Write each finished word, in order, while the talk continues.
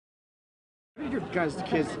did your guys'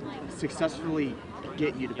 kids successfully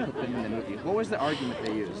get you to put them in the movie? What was the argument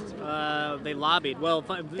they used? They lobbied. Well,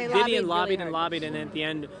 Vivian lobbied really and lobbied, and at the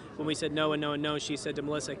end, when we said no and no and no, she said to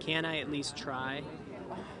Melissa, "Can I at least try?"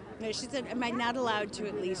 No, she said, "Am I not allowed to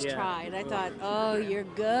at least Yeah. try?" And I thought, "Oh, you're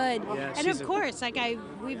good." Yeah, and of course,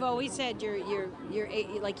 we've always said, you're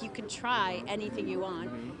like you can try anything you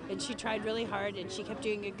want. And she tried really hard, and she kept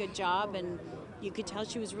doing a good job, and you could tell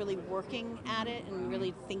she was really working at it and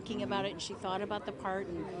really thinking about it. And she thought about the part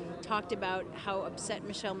and talked about how upset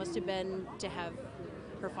Michelle must have been to have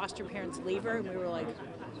her foster parents leave her. And we were like,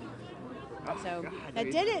 so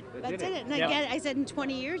that did it. That did it. And again, I said, in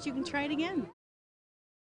 20 years, you can try it again.